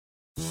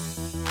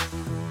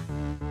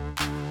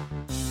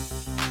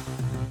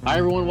Hi,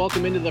 everyone.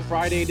 Welcome into the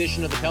Friday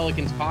edition of the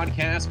Pelicans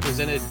podcast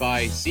presented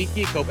by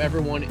SeatGeek. Hope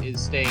everyone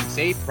is staying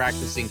safe,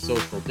 practicing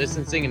social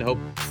distancing, and hope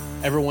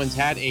everyone's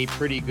had a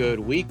pretty good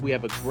week. We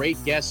have a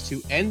great guest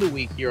to end the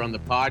week here on the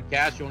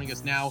podcast. Joining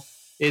us now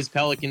is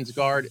Pelicans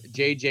guard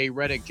JJ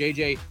Redick.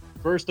 JJ,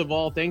 first of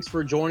all, thanks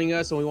for joining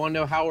us, and we want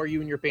to know, how are you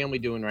and your family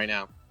doing right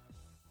now?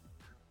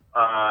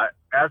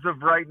 As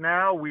of right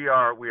now, we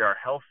are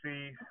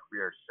healthy. We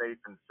are safe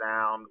and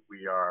sound.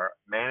 We are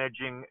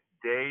managing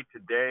day to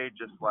day,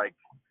 just like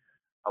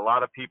a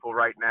lot of people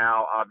right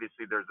now.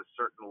 Obviously, there's a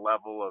certain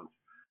level of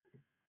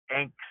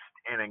angst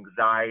and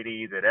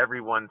anxiety that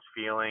everyone's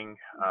feeling.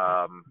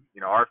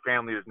 Our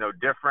family is no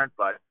different,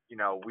 but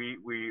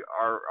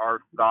our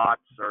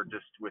thoughts are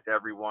just with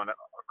everyone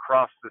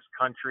across this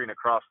country and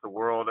across the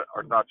world.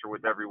 Our thoughts are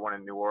with everyone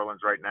in New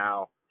Orleans right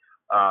now.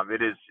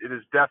 It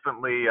is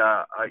definitely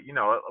a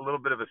little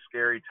bit of a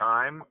scary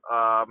time,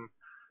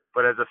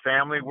 but as a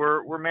family,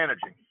 we're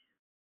managing.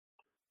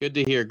 Good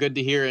to hear. Good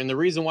to hear. And the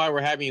reason why we're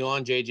having you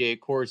on, JJ,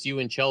 of course, you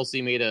and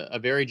Chelsea made a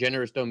very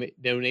generous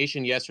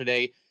donation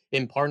yesterday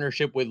in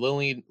partnership with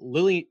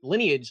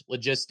Lineage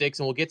Logistics,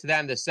 and we'll get to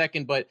that in a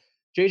second. But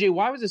JJ,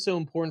 why was it so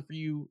important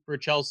for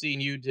Chelsea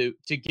and you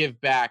to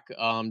give back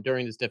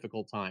during this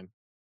difficult time?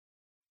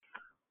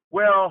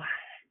 Well,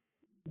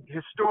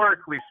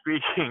 historically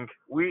speaking,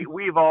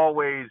 we've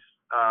always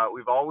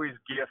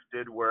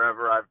gifted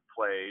wherever I've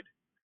played.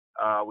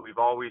 We've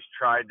always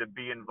tried to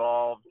be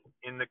involved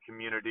in the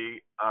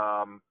community.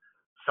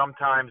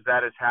 Sometimes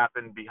that has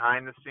happened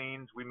behind the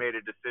scenes. We made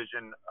a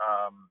decision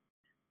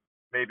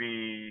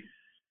maybe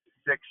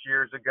 5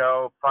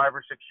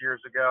 or 6 years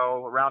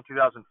ago, around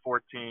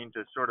 2014,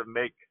 to sort of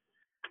make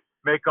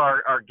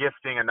our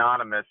gifting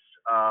anonymous.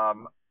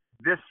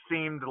 This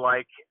seemed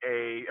like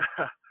an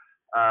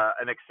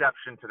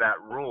exception to that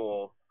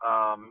rule,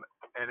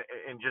 and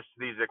in just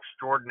these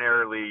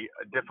extraordinarily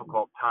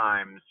difficult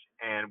times.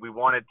 And we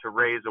wanted to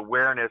raise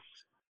awareness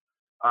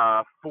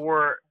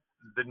for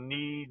the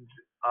needs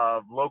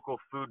of local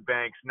food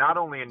banks, not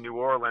only in New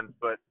Orleans,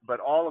 but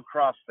all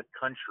across the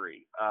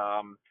country.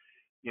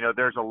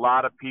 There's a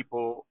lot of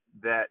people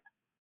that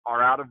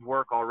are out of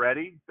work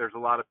already. There's a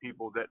lot of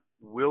people that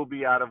will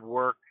be out of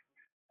work.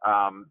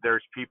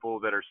 There's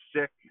people that are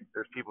sick.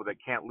 There's people that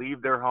can't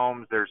leave their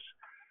homes. There's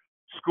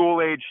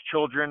school-age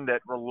children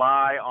that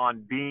rely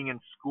on being in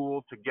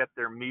school to get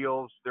their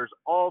meals. There's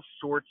all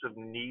sorts of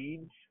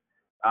needs.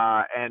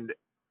 And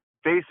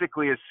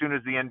basically, as soon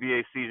as the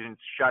NBA season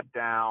shut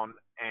down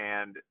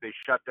and they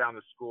shut down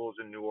the schools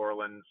in New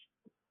Orleans,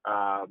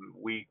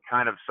 we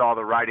kind of saw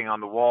the writing on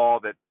the wall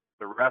that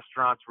the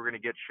restaurants were going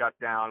to get shut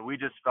down. We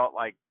just felt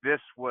like this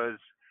was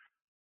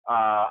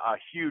a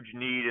huge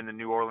need in the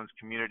New Orleans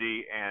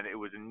community, and it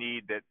was a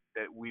need that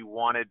we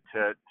wanted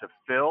to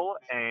fill.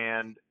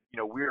 And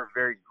we are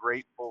very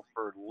grateful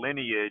for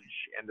Lineage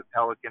and the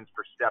Pelicans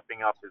for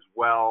stepping up as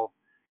well,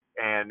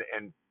 and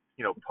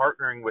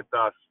partnering with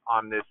us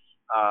on this,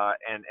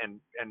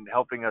 and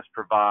helping us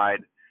provide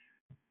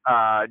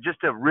just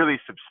a really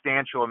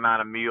substantial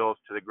amount of meals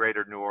to the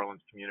greater New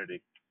Orleans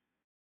community.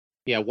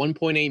 Yeah,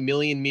 1.8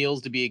 million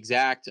meals to be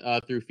exact,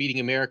 through Feeding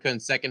America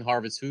and Second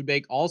Harvest Food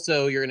Bank.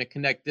 Also, you're going to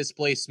connect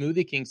Displaced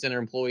Smoothie King Center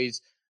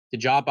employees to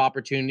job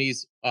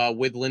opportunities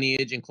with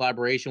Lineage in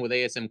collaboration with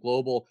ASM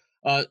Global.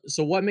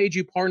 So what made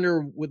you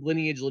partner with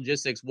Lineage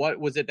Logistics? What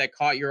was it that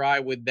caught your eye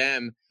with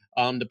them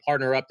to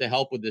partner up to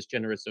help with this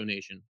generous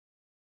donation?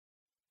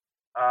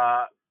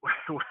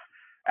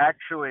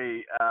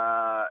 Actually,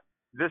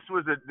 this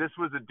was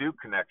a Duke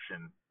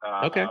connection.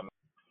 Okay.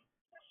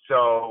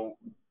 So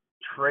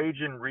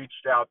Trajan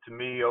reached out to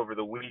me over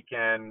the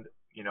weekend.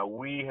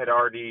 We had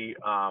already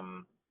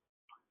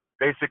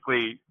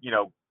basically,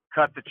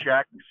 cut the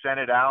check, sent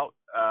it out.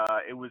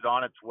 It was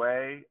on its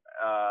way.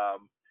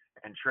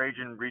 And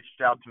Trajan reached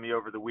out to me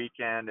over the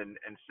weekend and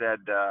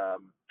said, a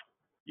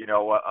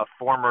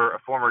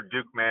former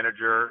Duke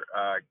manager,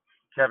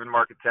 Kevin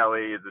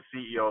Marcatelli, is the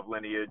CEO of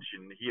Lineage,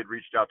 and he had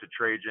reached out to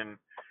Trajan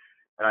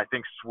and I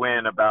think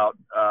Swin about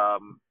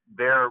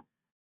their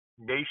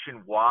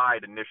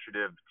nationwide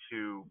initiative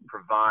to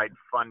provide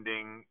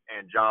funding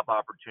and job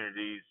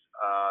opportunities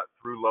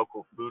through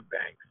local food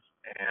banks.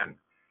 And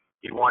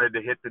he wanted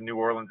to hit the New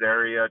Orleans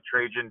area.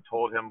 Trajan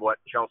told him what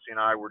Chelsea and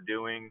I were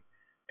doing,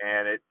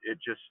 and it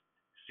just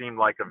seemed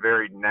like a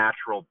very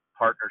natural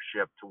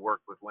partnership to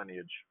work with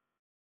Lineage.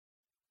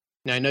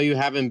 Now, I know you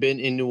haven't been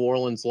in New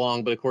Orleans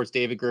long, but of course,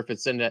 David Griffith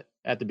said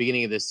at the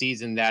beginning of the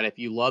season that if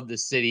you love the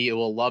city, it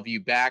will love you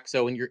back.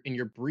 So in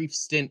your brief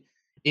stint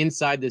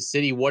inside the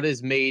city, what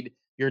has made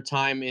your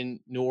time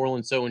in New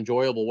Orleans so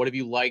enjoyable? What have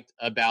you liked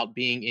about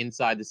being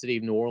inside the city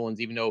of New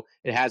Orleans, even though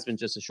it has been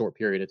just a short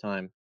period of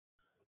time?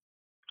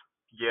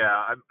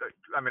 Yeah,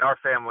 I mean, our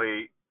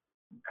family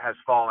has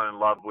fallen in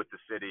love with the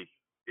city.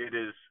 It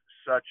is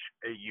such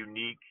a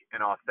unique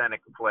and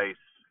authentic place.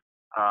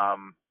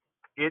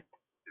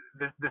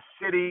 The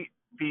city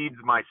feeds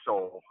my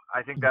soul.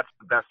 I think that's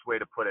the best way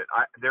to put it.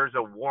 There's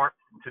a warmth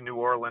to New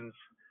Orleans.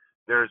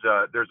 There's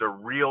a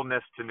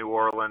realness to New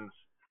Orleans.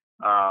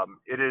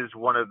 It is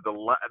one of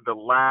the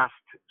last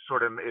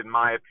sort of, in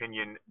my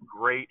opinion,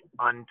 great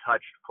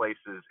untouched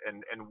places.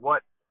 And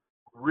what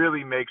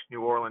really makes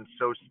New Orleans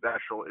so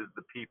special is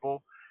the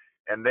people.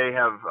 And they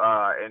have,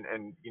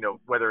 and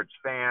whether it's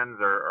fans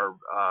or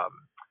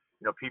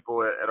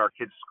people at our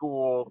kids'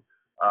 school,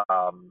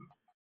 um,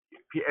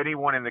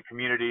 anyone in the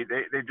community,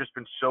 they've just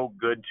been so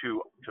good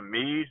to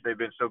me. They've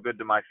been so good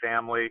to my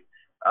family.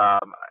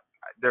 Um,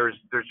 there's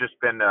just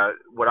been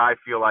what I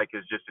feel like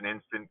is just an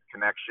instant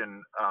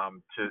connection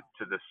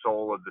to the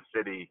soul of the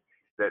city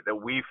that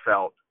we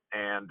felt,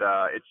 and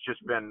it's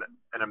just been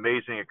an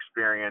amazing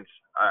experience.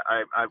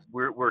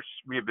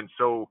 We have been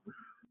so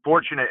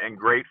fortunate and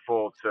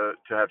grateful to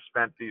have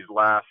spent these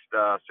last 6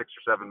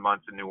 or 7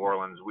 months in New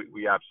Orleans.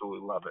 We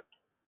absolutely love it.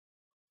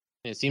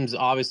 It seems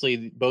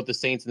obviously both the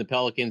Saints and the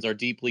Pelicans are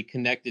deeply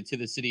connected to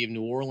the city of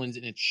New Orleans,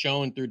 and it's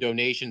shown through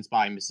donations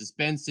by Mrs.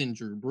 Benson,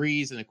 Drew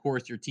Brees, and of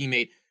course your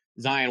teammate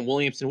Zion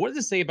Williamson. What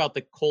does it say about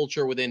the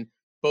culture within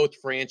both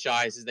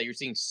franchises that you're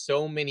seeing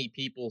so many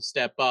people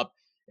step up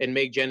and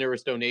make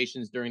generous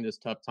donations during this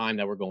tough time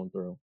that we're going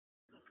through?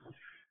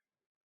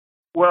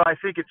 Well, I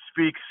think it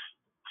speaks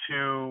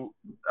to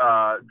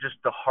just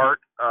the heart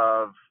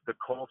of the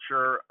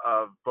culture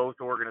of both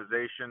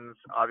organizations.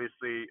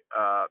 Obviously,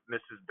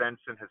 Mrs.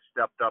 Benson has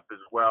stepped up as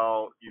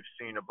well. You've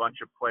seen a bunch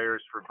of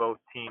players for both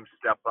teams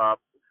step up.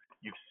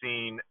 You've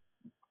seen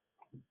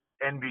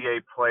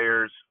NBA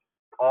players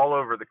all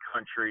over the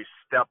country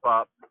step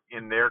up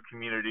in their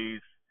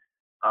communities.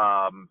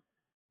 Um,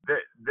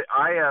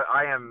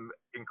 I am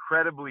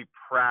incredibly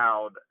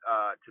proud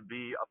to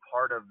be a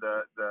part of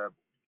the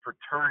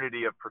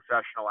fraternity of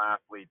professional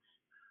athletes.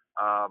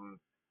 Um,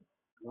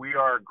 we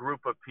are a group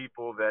of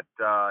people that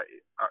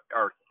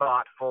are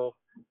thoughtful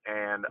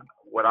and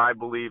what I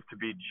believe to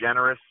be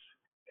generous,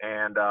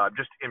 and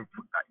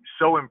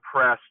so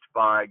impressed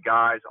by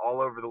guys all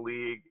over the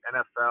league,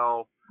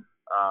 NFL,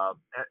 uh,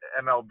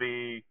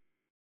 MLB,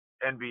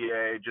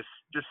 NBA,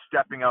 just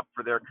stepping up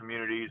for their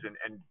communities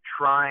and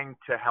trying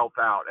to help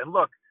out. And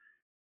look,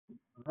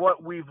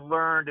 what we've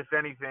learned, if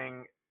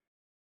anything,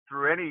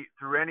 through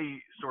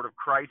any sort of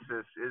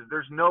crisis, is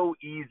there's no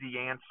easy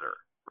answer,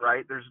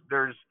 right?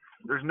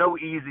 There's no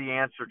easy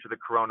answer to the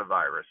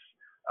coronavirus.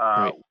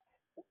 Uh,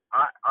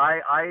 Right.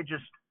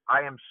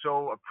 I am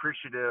so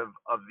appreciative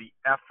of the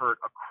effort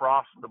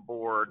across the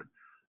board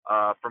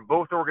from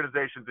both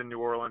organizations in New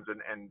Orleans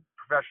and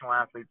professional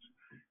athletes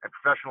and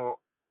professional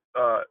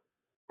uh,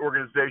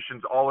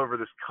 organizations all over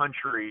this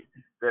country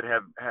that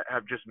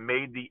have just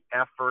made the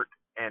effort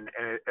and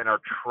are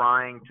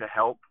trying to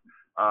help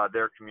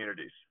their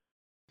communities.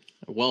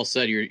 Well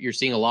said. You're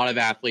seeing a lot of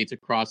athletes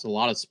across a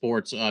lot of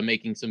sports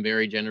making some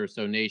very generous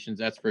donations.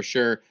 That's for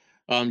sure.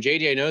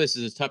 JD, I know this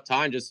is a tough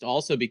time, just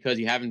also because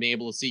you haven't been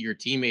able to see your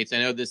teammates. I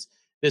know this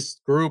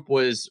group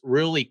was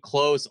really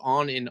close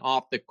on and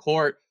off the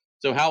court.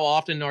 So how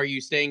often are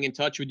you staying in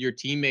touch with your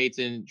teammates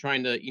and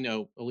trying to,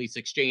 at least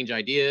exchange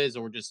ideas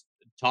or just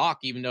talk,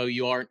 even though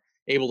you aren't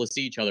able to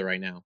see each other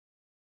right now?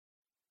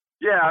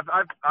 Yeah,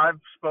 I've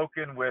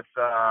spoken with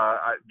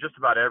just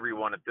about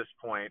everyone at this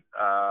point.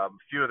 A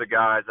few of the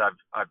guys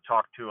I've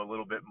talked to a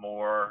little bit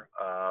more.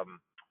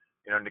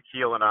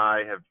 Nikhil and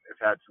I have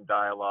had some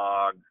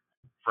dialogue.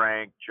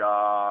 Frank,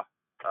 Ja.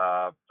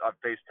 I've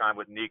FaceTime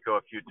with Nico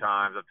a few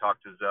times. I've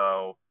talked to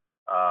Zoe.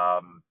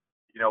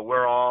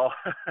 We're all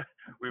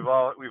we've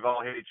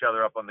all hit each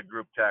other up on the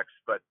group text,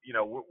 but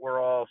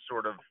we're all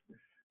sort of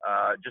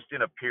just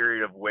in a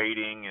period of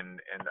waiting, and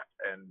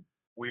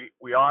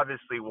we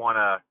obviously want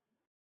to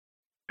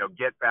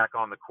get back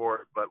on the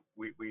court, but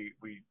we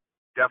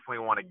definitely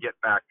want to get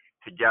back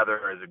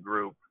together as a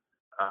group.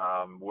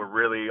 We're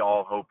really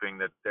all hoping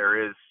that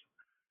there is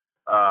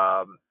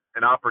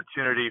an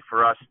opportunity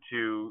for us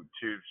to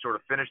sort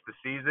of finish the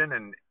season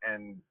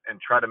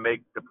and try to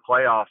make the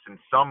playoffs in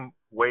some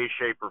way,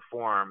 shape, or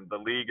form. The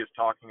league is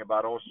talking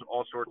about all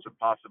sorts of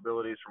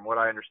possibilities. From what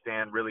I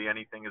understand, really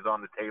anything is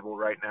on the table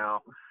right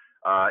now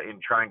in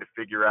trying to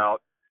figure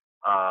out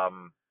how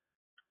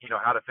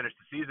to finish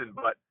the season.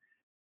 But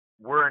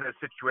we're in a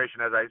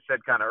situation, as I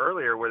said kind of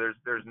earlier, where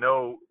there's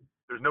no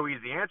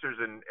easy answers,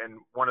 and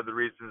one of the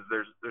reasons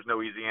there's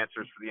no easy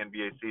answers for the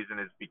NBA season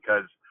is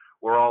because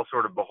we're all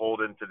sort of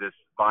beholden to this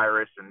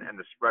virus and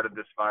the spread of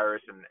this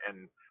virus,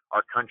 and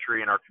our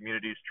country and our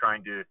communities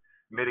trying to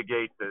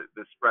mitigate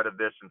the spread of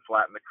this and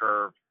flatten the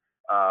curve.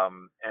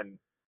 And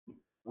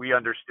we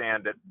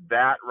understand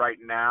that right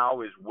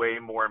now is way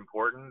more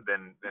important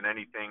than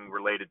anything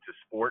related to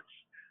sports.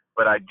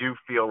 But I do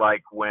feel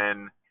like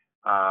when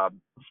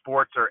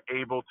sports are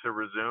able to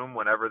resume,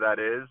 whenever that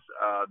is,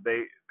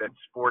 that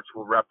sports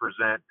will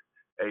represent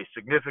a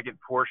significant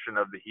portion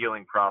of the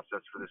healing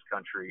process for this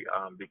country,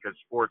 because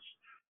sports,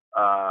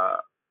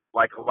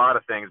 like a lot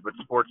of things, but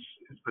sports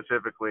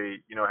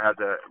specifically, has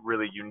a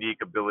really unique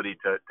ability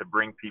to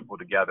bring people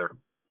together.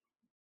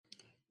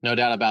 No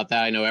doubt about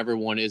that. I know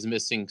everyone is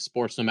missing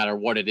sports no matter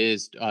what it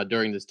is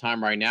during this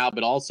time right now.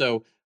 But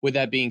also, with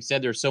that being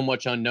said, there's so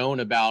much unknown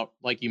about,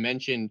 like you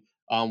mentioned,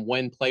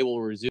 when play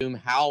will resume,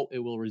 how it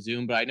will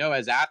resume. But I know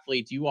as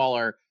athletes, you all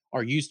are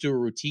are used to a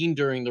routine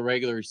during the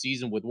regular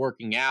season with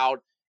working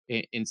out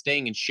and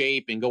staying in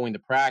shape and going to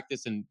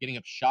practice and getting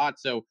up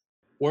shots. So,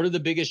 what are the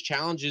biggest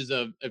challenges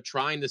of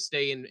trying to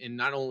stay in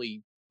not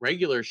only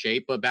regular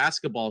shape but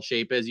basketball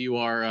shape as you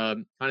are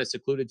kind of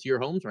secluded to your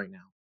homes right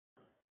now?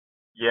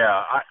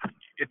 Yeah,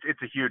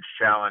 it's a huge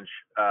challenge.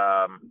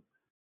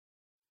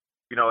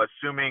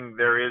 Assuming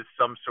there is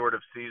some sort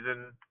of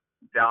season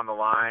down the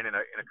line in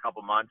a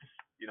couple months,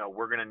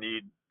 we're going to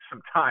need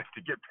some time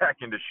to get back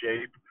into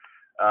shape.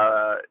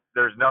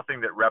 There's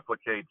nothing that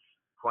replicates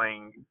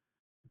playing,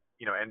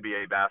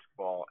 NBA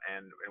basketball,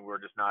 and we're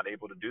just not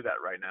able to do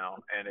that right now.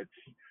 And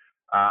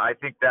I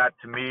think that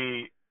to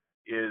me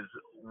is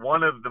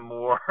one of the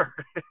more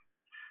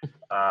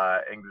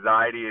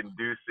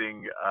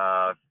anxiety-inducing,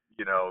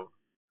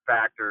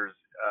 factors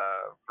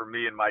for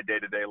me in my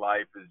day-to-day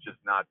life is just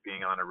not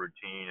being on a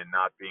routine and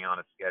not being on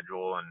a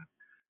schedule. And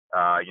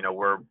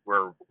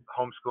we're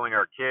homeschooling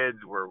our kids.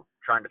 We're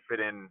trying to fit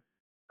in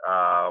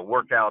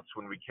workouts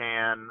when we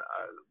can.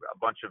 A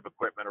bunch of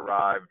equipment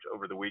arrived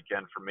over the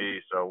weekend for me,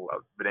 so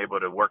I've been able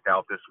to work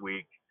out this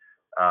week,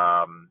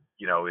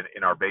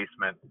 in our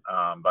basement.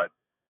 But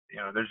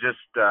there's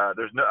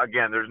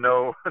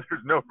no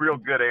there's no real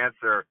good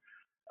answer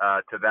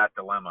to that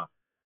dilemma.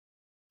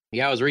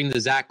 Yeah, I was reading the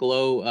Zach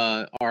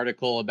Lowe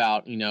article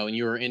about, and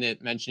you were in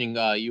it mentioning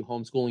you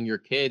homeschooling your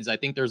kids. I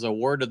think there's a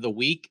word of the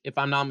week, if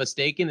I'm not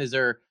mistaken.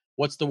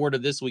 What's the word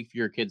of this week for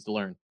your kids to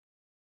learn?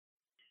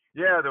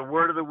 Yeah, the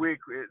word of the week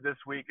this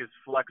week is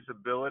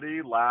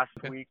flexibility. Last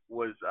Okay. week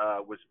was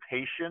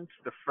patience.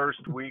 The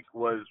first week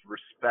was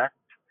respect.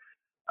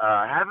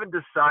 I haven't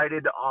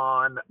decided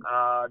on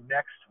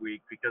next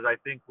week because I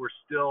think we're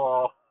still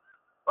all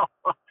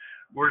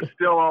we're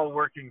still all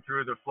working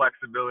through the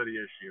flexibility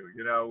issue.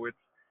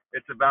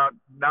 It's about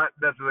not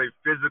necessarily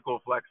physical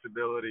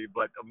flexibility,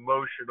 but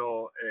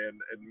emotional and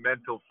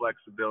mental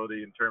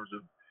flexibility in terms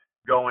of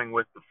going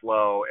with the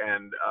flow.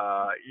 And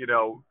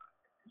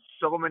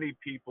so many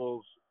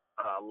people's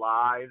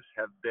lives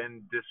have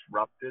been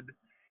disrupted,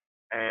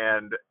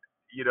 and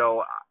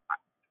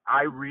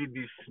I read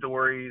these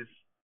stories,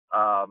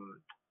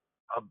 um,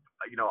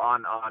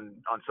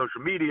 on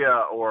social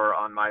media or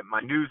on my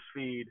news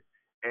feed,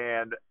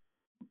 and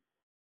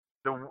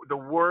the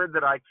word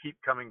that I keep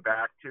coming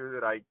back to,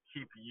 that I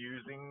keep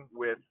using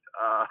with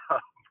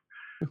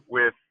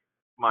with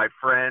my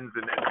friends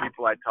and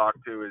people I talk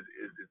to is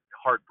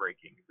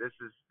heartbreaking. This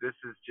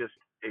is just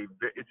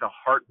it's a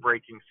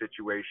heartbreaking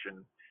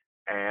situation,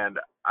 and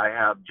I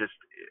have just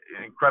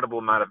an incredible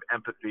amount of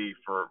empathy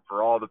for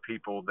all the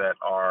people that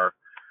are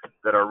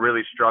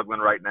really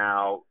struggling right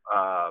now.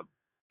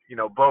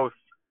 Both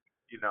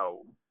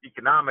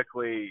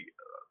economically,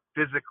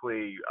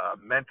 physically,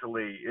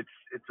 mentally.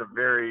 It's a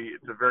very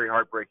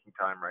heartbreaking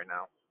time right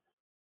now.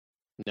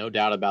 No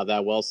doubt about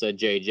that. Well said,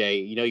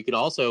 JJ. You could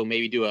also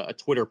maybe do a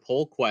Twitter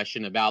poll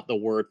question about the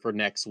word for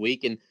next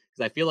week. And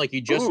because I feel like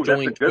you just Ooh, that's a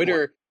joined good one.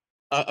 Twitter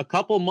a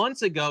couple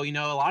months ago,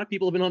 a lot of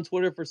people have been on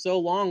Twitter for so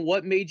long.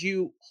 What made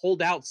you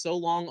hold out so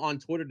long on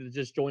Twitter to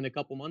just join a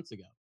couple months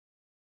ago?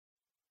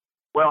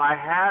 Well, I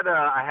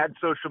had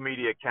social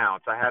media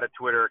accounts. I had a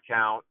Twitter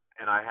account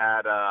and I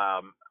had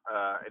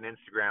an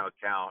Instagram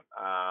account.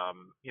 I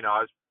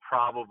was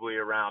probably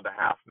around a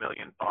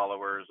 500,000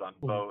 followers on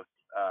Mhm. both.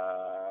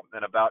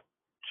 And about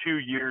 2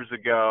 years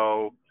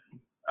ago,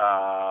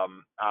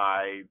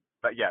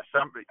 but yeah,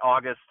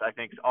 I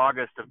think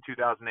August of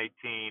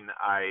 2018,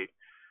 I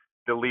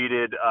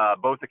deleted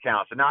both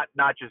accounts, and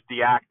not just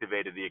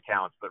deactivated the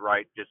accounts, but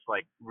right, just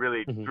like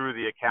really Mhm. threw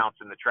the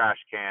accounts in the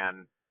trash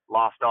can,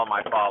 lost all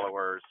my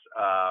followers.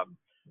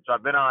 So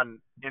I've been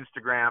on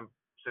Instagram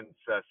since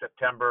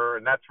September,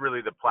 and that's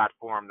really the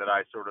platform that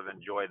I sort of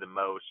enjoy the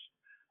most.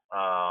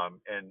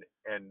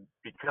 And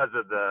because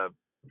of the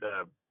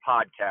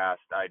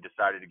podcast, I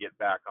decided to get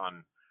back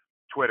on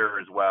Twitter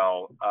as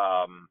well.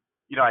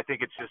 I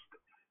think it's just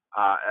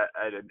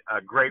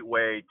a great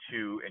way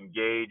to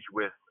engage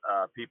with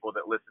people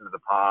that listen to the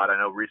pod. I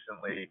know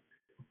recently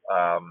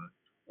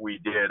we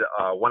did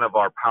one of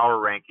our power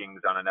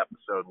rankings on an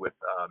episode with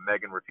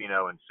Megan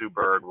Rapinoe and Sue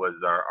Bird was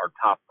our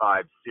top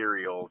 5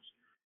 cereals,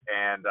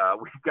 and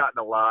we've gotten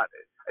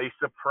a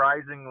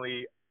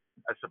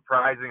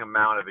surprising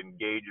amount of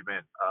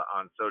engagement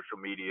on social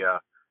media,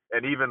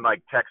 and even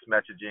like text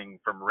messaging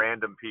from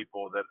random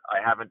people that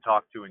I haven't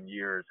talked to in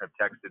years have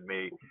texted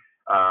me,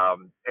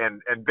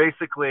 and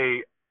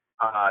basically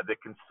the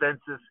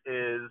consensus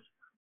is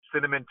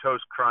Cinnamon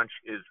Toast Crunch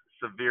is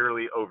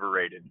severely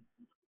overrated.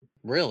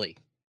 Really?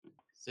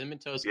 Cinnamon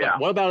Toast Crunch. Yeah.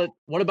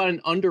 What about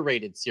an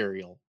underrated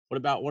cereal?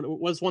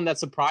 What's one that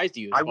surprised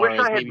you as I wish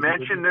far I as had maybe people?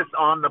 mentioned this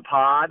on the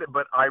pod,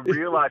 but I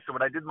realized, so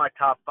when I did my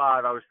top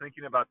 5, I was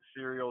thinking about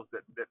the cereals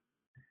that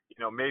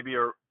maybe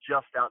are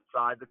just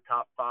outside the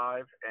top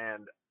 5,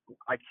 and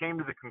I came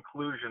to the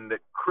conclusion that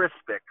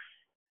Crispix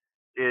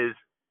is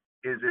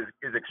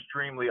is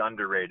extremely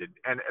underrated,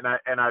 and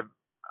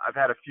I've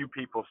had a few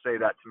people say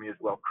that to me as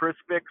well.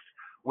 Crispix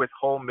with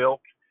whole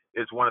milk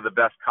is one of the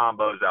best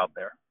combos out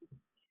there.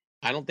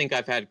 I don't think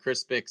I've had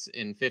Crispix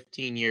in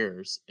 15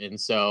 years, and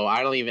so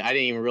I didn't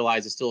even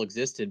realize it still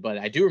existed, but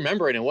I do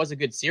remember it. And it was a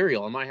good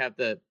cereal. I might have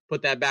to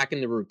put that back in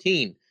the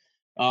routine.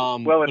 Well,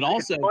 But it's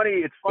also, funny.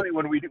 It's funny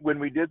when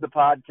we did the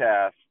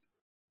podcast.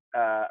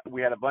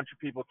 We had a bunch of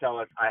people tell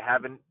us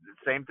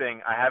same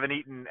thing. I haven't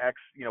eaten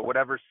X,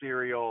 whatever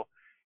cereal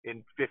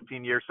in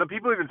 15 years. Some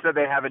people even said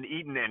they haven't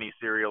eaten any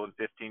cereal in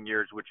 15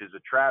 years, which is a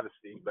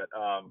travesty. But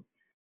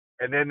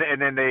and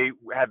then they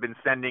have been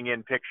sending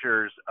in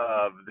pictures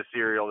of the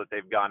cereal that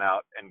they've gone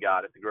out and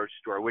got at the grocery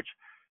store, which,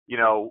 you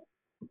know,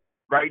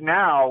 right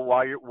now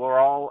while we're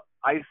all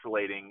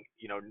isolating,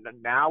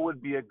 now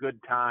would be a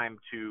good time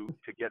to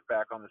get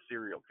back on the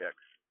cereal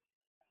kicks.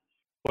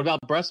 what about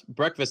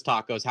breakfast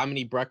tacos? How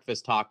many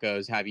breakfast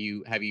tacos have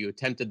you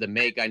attempted to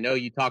make? I know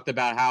you talked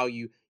about how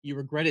you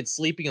regretted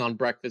sleeping on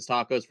breakfast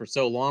tacos for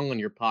so long on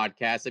your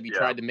podcast. Have you Yeah.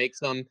 tried to make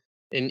some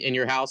in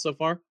your house so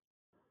far?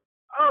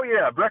 Oh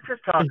yeah,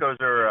 breakfast tacos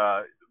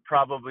are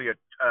probably a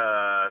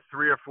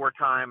 3 or 4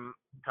 times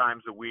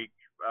a week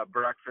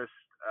breakfast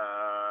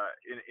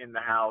in the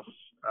house.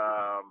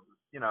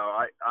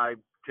 I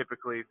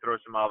typically throw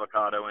some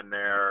avocado in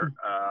there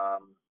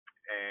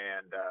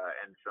and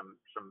some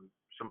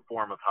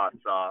form of hot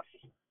sauce.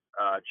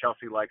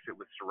 Chelsea likes it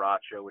with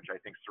sriracha, which I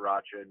think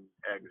sriracha and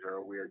eggs are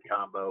a weird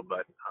combo,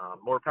 but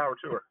more power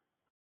to her.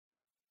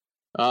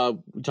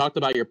 We talked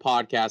about your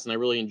podcast, and I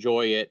really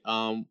enjoy it.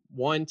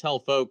 One, tell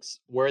folks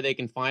where they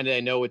can find it.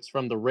 I know it's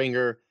from The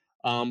Ringer,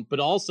 but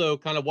also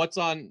kind of what's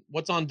on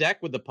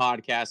deck with the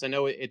podcast. I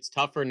know it's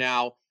tougher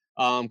now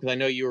because I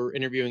know you were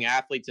interviewing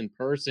athletes in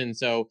person.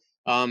 So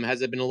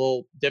has it been a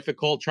little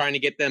difficult trying to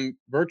get them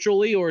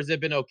virtually, or has it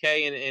been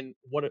okay? And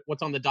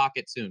what's on the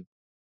docket soon?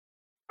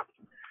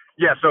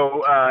 Yeah,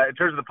 so in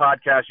terms of the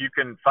podcast, you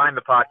can find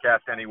the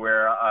podcast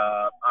anywhere.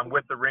 I'm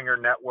with the Ringer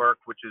Network,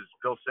 which is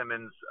Bill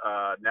Simmons'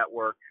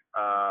 network.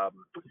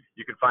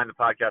 You can find the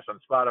podcast on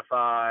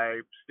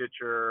Spotify,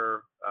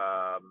 Stitcher,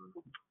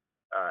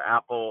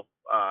 Apple,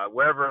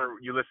 wherever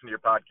you listen to your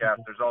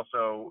podcast. There's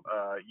also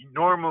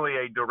normally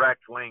a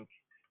direct link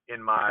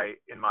in my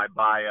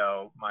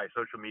bio, my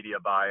social media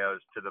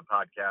bios to the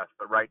podcast,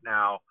 but right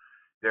now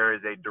there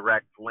is a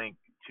direct link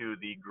to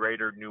the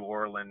Greater New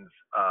Orleans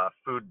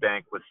Food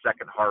Bank with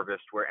Second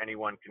Harvest, where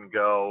anyone can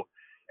go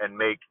and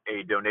make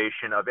a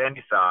donation of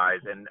any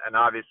size. And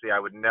obviously, I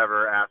would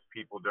never ask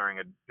people during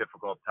a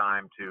difficult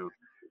time to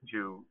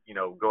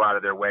go out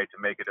of their way to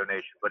make a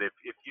donation. But if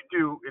you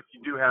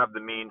do have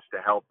the means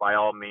to help, by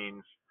all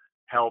means,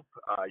 help.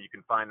 You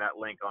can find that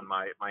link on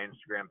my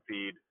Instagram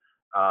feed.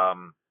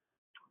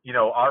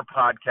 Our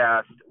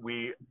podcast,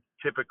 we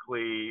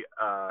typically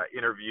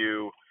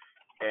interview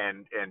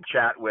and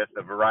chat with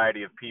a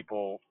variety of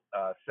people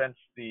since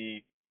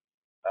the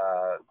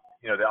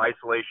the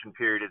isolation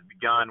period has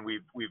begun.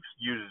 We've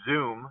used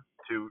Zoom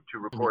to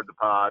record the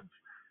pods.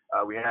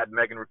 We had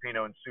Megan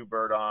Rapinoe and Sue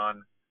Bird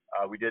on.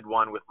 We did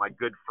one with my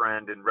good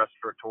friend and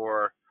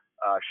restaurateur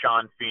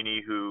Sean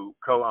Feeney, who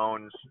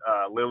co-owns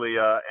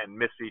Lilia and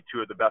Missy,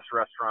 two of the best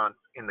restaurants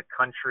in the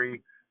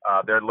country.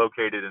 They're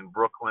located in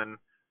Brooklyn.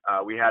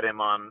 We had him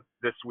on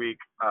this week.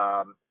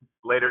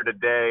 Later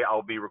today,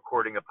 I'll be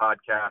recording a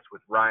podcast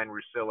with Ryan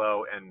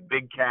Russillo and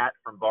Big Cat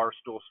from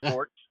Barstool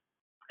Sports.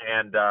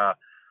 And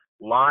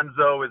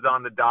Lonzo is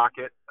on the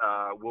docket.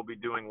 We'll be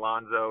doing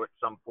Lonzo at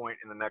some point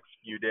in the next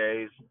few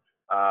days.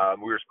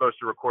 We were supposed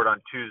to record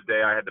on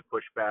Tuesday. I had to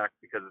push back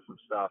because of some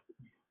stuff.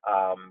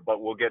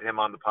 But we'll get him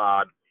on the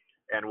pod.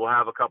 And we'll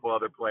have a couple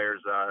other players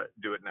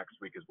do it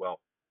next week as well.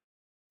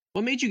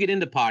 What made you get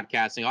into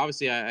podcasting?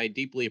 Obviously, I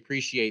deeply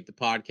appreciate the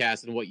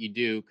podcast and what you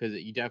do because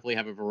you definitely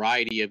have a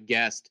variety of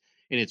guests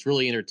and it's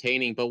really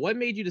entertaining. But what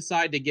made you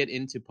decide to get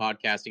into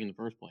podcasting in the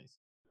first place?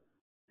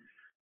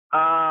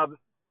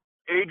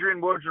 Adrian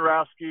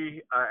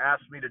Wojnarowski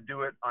asked me to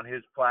do it on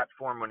his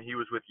platform when he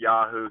was with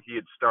Yahoo. He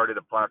had started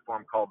a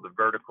platform called The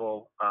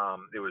Vertical.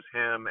 It was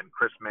him and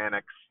Chris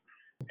Mannix.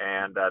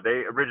 And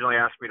they originally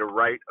asked me to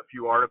write a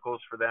few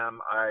articles for them.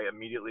 I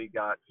immediately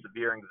got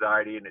severe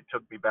anxiety, and it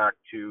took me back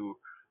to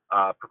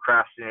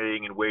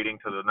procrastinating and waiting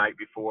till the night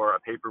before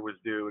a paper was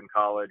due in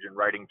college and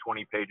writing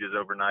 20 pages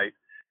overnight.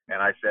 And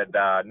I said,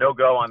 no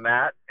go on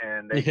that.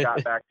 And they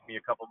got back to me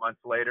a couple months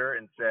later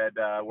and said,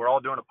 we're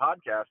all doing a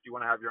podcast. Do you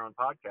want to have your own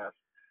podcast?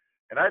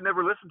 And I had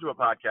never listened to a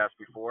podcast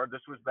before.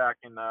 This was back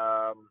in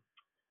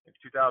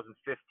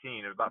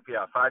 2015, it was about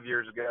 5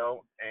 years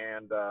ago.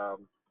 And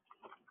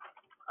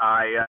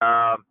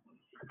I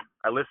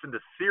listened to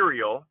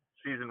Serial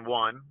season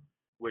 1,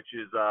 which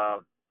is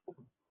about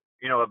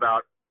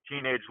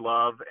teenage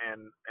love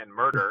and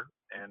murder,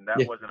 and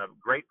that wasn't a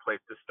great place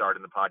to start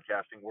in the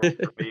podcasting world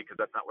for me because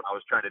that's not what I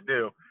was trying to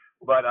do.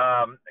 But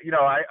I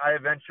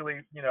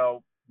eventually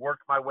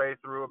worked my way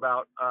through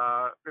about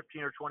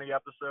 15 or 20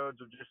 episodes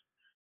of just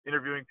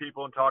interviewing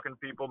people and talking to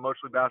people,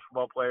 mostly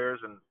basketball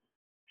players, and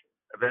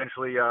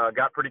eventually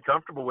got pretty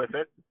comfortable with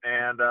it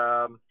and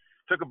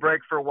took a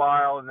break for a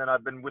while. And then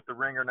I've been with the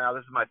Ringer now.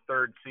 This is my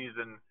third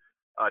season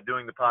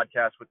doing the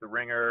podcast with the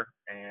Ringer,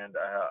 and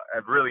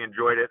I've really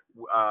enjoyed it.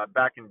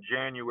 Back in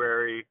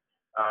January,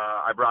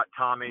 I brought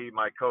Tommy,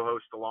 my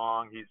co-host,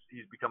 along.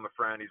 He's become a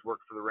friend. He's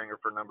worked for The Ringer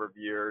for a number of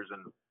years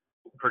and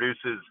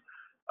produces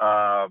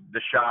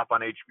The Shop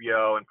on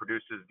HBO and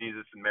produces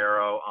Jesus and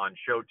Marrow on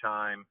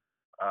Showtime.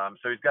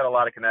 So he's got a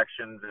lot of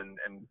connections, and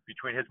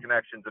between his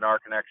connections and our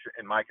connection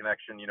and my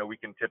connection, we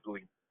can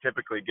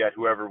typically get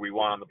whoever we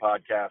want on the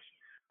podcast.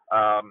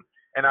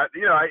 And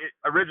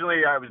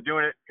originally I was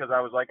doing it because I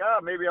was like,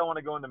 maybe I want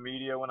to go into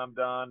media when I'm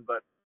done.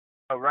 But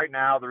right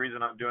now, the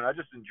reason I'm doing it, I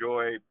just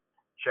enjoy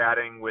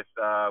chatting with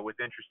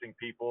interesting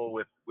people,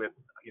 with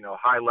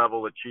high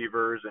level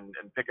achievers, and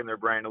picking their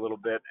brain a little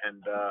bit.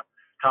 And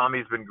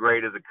Tommy's been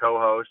great as a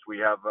co-host. We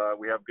have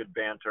good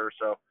banter,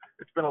 so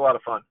it's been a lot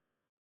of fun.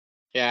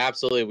 Yeah,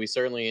 absolutely. We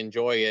certainly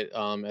enjoy it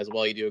as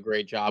well. You do a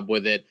great job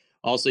with it.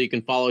 Also, you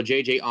can follow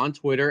JJ on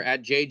Twitter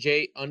at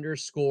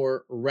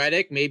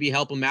JJ_Redick. Maybe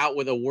help him out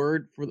with a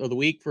word for the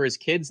week for his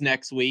kids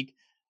next week.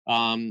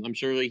 I'm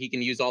sure he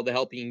can use all the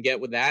help he can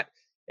get with that.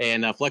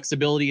 And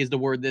flexibility is the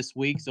word this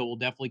week, so we'll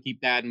definitely keep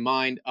that in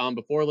mind.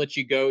 Before I let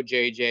you go,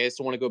 JJ, I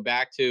just want to go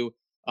back to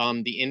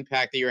the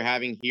impact that you're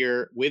having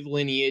here with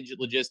Lineage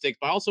Logistics.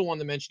 But I also wanted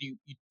to mention,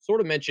 you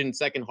sort of mentioned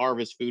Second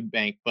Harvest Food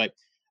Bank, but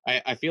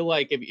I feel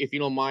like if you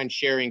don't mind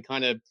sharing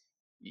kind of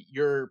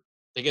your,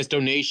 I guess,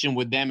 donation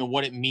with them and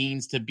what it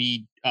means to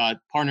be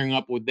partnering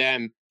up with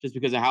them, just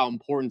because of how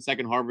important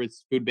Second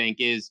Harvest Food Bank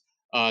is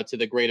to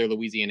the greater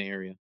Louisiana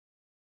area.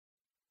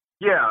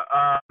 Yeah.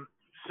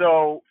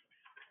 So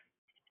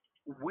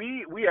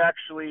we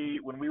actually,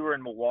 when we were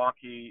in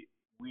Milwaukee,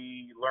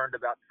 we learned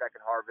about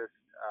Second Harvest.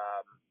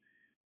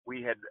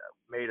 We had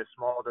made a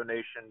small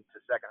donation to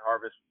Second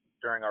Harvest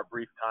during our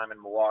brief time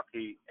in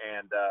Milwaukee,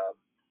 and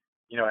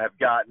have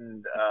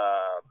gotten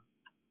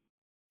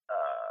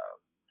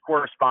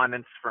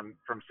correspondence from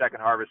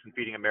Second Harvest and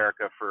Feeding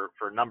America for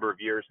a number of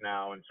years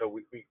now, and so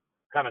we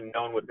kind of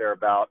known what they're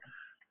about.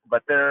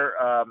 But they're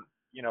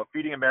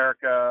Feeding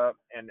America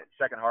and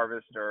Second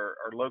Harvest are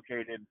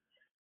located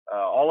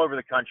all over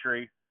the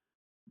country.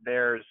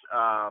 There's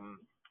a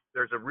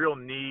real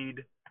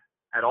need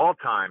at all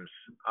times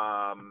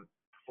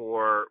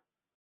for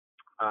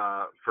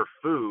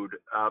food.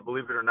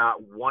 Believe it or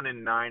not, 1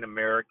 in 9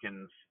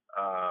 Americans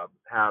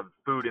have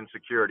food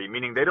insecurity,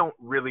 meaning they don't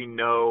really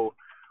know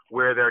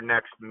where their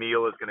next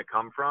meal is going to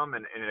come from.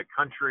 And in a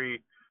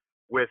country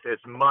with as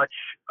much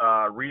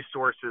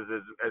resources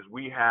as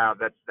we have,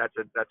 that's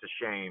a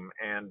shame.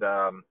 And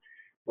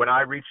when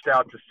I reached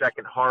out to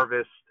Second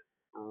Harvest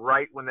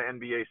right when the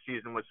NBA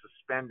season was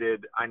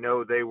suspended, I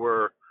know they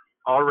were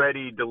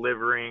already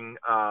delivering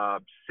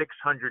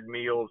 600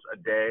 meals a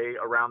day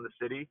around the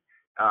city.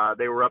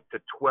 They were up to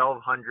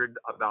 1,200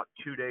 about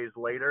 2 days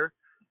later.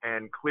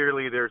 And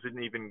clearly there's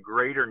an even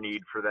greater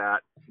need for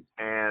that.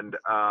 And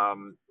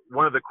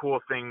one of the cool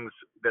things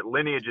that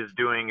Lineage is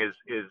doing is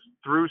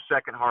through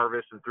Second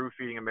Harvest and through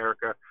Feeding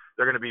America,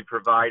 they're going to be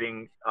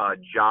providing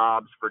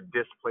jobs for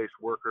displaced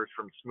workers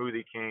from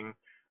Smoothie King.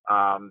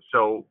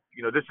 So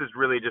this is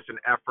really just an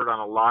effort on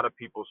a lot of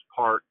people's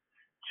part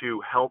to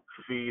help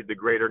feed the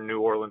greater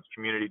New Orleans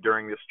community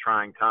during this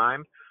trying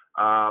time.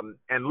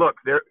 And look,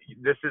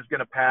 this is going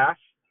to pass,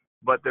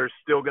 but there's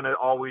still going to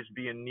always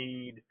be a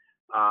need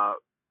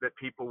that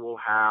people will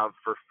have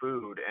for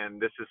food. And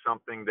this is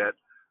something that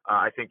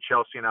I think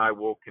Chelsea and I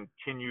will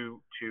continue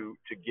to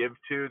give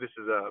to. This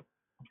is a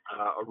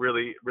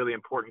really, really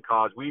important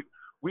cause.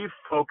 We've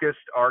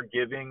focused our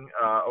giving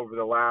over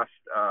the last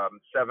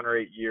 7 or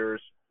 8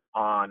 years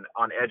on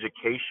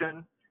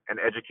education and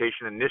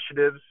education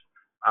initiatives.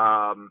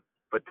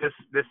 But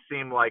this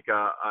seemed like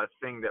a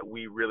thing that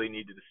we really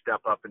needed to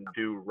step up and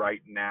do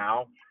right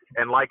now.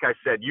 And like I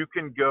said, you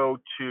can go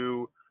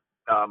to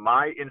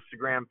my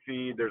Instagram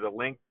feed. There's a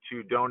link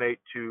to donate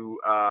to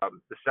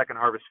the Second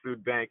Harvest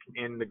Food Bank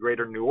in the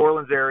greater New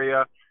Orleans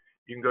area.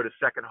 You can go to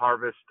Second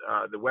Harvest,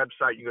 the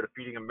website. You can go to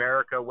Feeding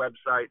America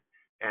website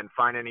and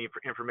find any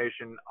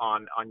information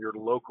on your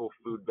local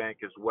food bank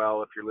as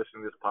well if you're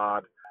listening to this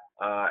pod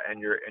and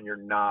you're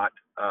not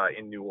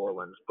in New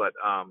Orleans. But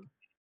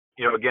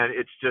again,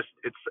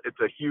 it's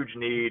a huge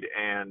need,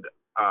 and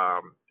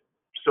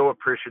so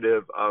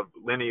appreciative of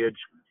Lineage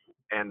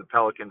and the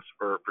Pelicans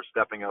for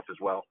stepping up as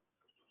well.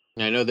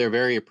 I know they're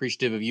very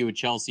appreciative of you and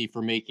Chelsea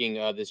for making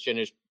this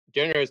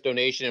generous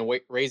donation and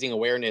raising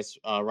awareness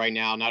right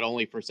now, not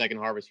only for Second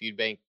Harvest Food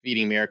Bank,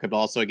 Feeding America, but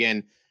also,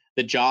 again,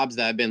 the jobs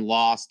that have been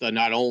lost,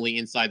 not only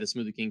inside the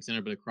Smoothie King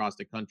Center, but across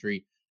the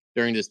country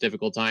during this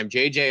difficult time.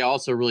 JJ,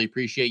 also really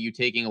appreciate you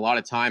taking a lot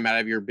of time out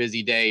of your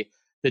busy day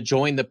to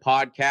join the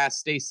podcast.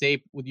 Stay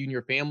safe with you and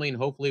your family, and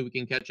hopefully we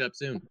can catch up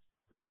soon.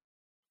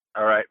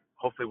 All right.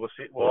 Hopefully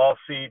we'll all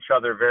see each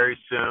other very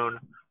soon.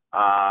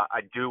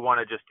 I do want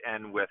to just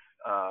end with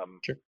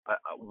Sure.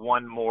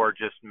 one more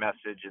just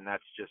message, and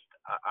that's just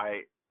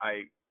I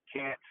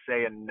can't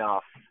say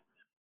enough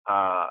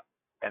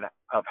and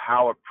of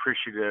how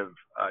appreciative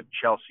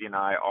Chelsea and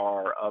I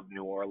are of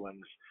New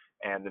Orleans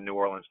and the New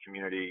Orleans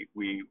community.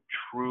 We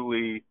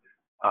truly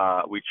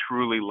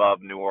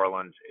love New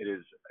Orleans. It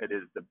is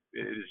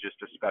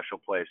just a special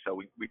place. So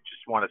we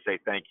just want to say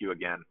thank you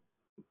again.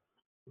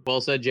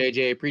 Well said,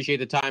 JJ. Appreciate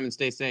the time and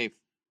stay safe.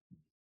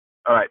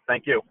 All right.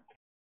 Thank you.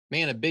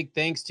 Man, a big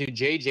thanks to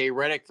JJ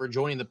Redick for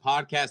joining the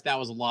podcast. That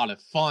was a lot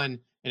of fun.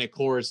 And of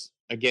course,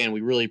 again,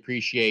 we really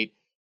appreciate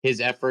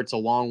his efforts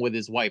along with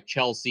his wife,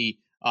 Chelsea,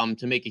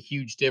 to make a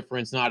huge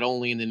difference, not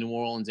only in the New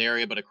Orleans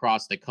area, but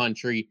across the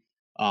country.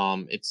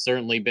 It's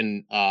certainly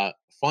been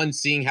fun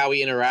seeing how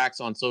he interacts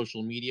on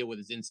social media with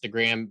his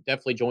Instagram.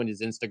 Definitely joined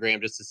his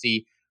Instagram just to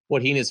see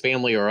what he and his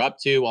family are up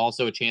to.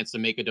 Also a chance to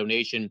make a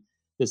donation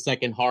to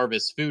Second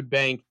Harvest Food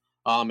Bank.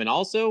 And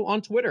also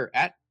on Twitter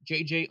at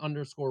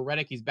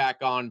JJ_Redick. He's back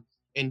on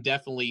and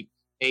definitely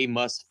a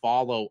must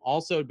follow.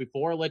 Also,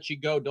 before I let you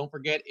go, don't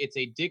forget it's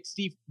a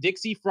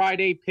Dixie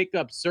Friday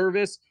pickup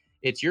service.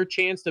 It's your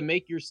chance to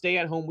make your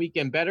stay-at-home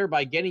weekend better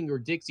by getting your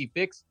Dixie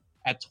fix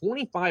at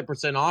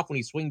 25% off when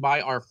you swing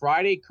by our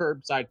Friday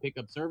curbside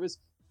pickup service.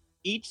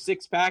 Each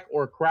 6-pack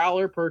or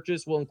crowler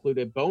purchase will include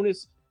a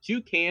bonus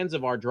 2 cans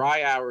of our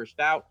dry Irish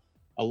stout,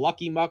 a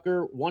Lucky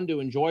Mucker, 1 to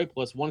enjoy,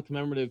 plus 1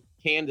 commemorative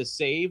can to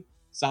save,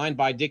 signed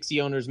by Dixie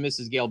owners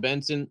Mrs. Gail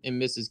Benson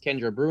and Mrs.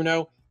 Kendra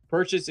Bruno.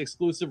 Purchase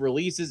exclusive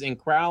releases and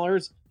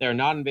crowlers that are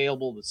not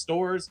available to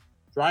stores.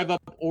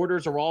 Drive-up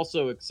orders are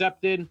also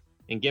accepted,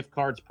 and gift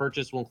cards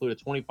purchased will include a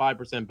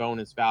 25%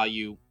 bonus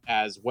value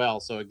as well.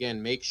 So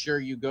again, make sure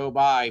you go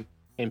by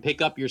and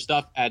pick up your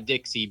stuff at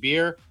Dixie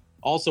Beer.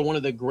 Also, one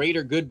of the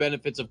greater good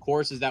benefits, of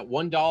course, is that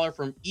 $1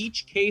 from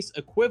each case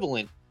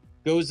equivalent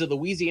goes to the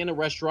Louisiana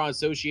Restaurant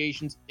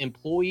Association's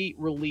Employee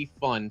Relief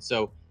Fund.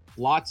 So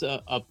lots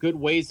of good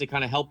ways to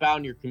kind of help out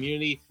in your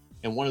community.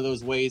 And one of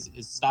those ways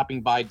is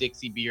stopping by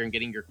Dixie Beer and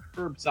getting your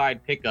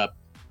curbside pickup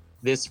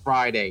this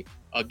Friday.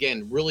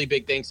 Again, really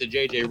big thanks to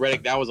JJ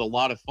Redick. That was a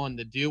lot of fun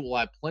to do. We'll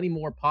have plenty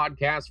more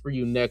podcasts for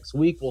you next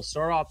week. We'll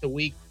start off the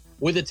week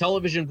with the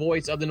television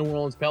voice of the New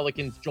Orleans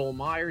Pelicans, Joel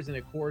Myers. And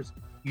of course,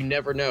 you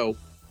never know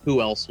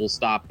who else will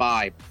stop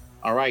by.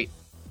 All right.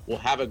 We'll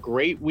have a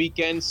great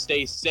weekend.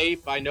 Stay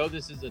safe. I know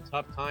this is a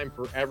tough time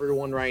for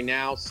everyone right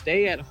now.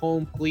 Stay at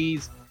home,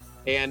 please,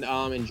 and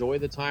enjoy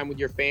the time with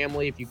your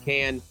family if you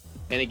can.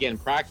 And again,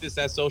 practice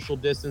that social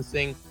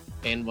distancing,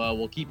 and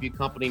we'll keep you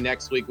company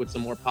next week with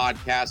some more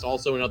podcasts.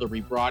 Also, another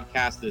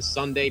rebroadcast this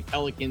Sunday,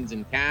 Pelicans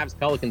and Cavs.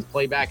 Pelicans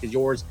playback is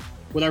yours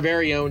with our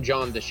very own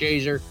John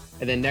DeShazier.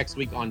 And then next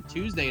week on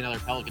Tuesday, another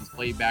Pelicans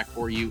playback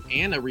for you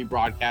and a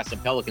rebroadcast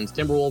of Pelicans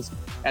Timberwolves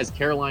as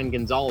Caroline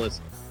Gonzalez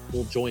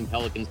will join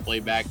Pelicans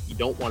playback. You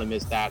don't want to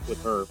miss that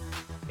with her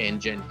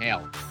and Jen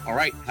Hale. All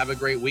right, have a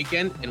great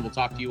weekend, and we'll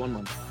talk to you on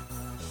Monday.